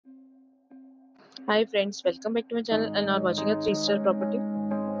Hi friends, welcome back to my channel and are watching a 3-star property.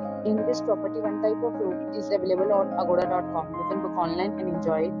 In this property, one type of room is available on agoda.com. You can book online and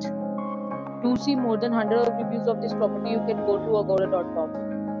enjoy it. To see more than 100 of reviews of this property, you can go to agoda.com.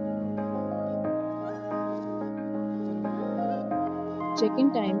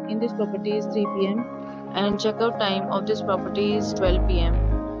 Check-in time in this property is 3 p.m. and check-out time of this property is 12 p.m.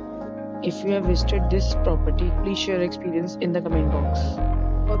 If you have visited this property, please share your experience in the comment box.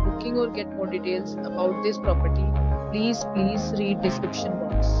 For booking or get more details about this property, please read description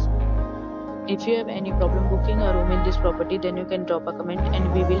box. If you have any problem booking a room in this property, then you can drop a comment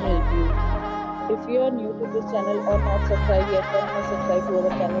and we will help you. If you are new to this channel or not subscribed yet, then must subscribe to our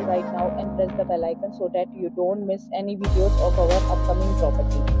channel right now and press the bell icon so that you don't miss any videos of our upcoming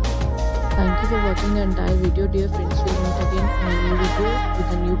property. Thank you for watching the entire video. Dear friends, we will meet again in a new video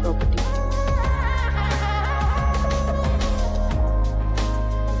with a new property.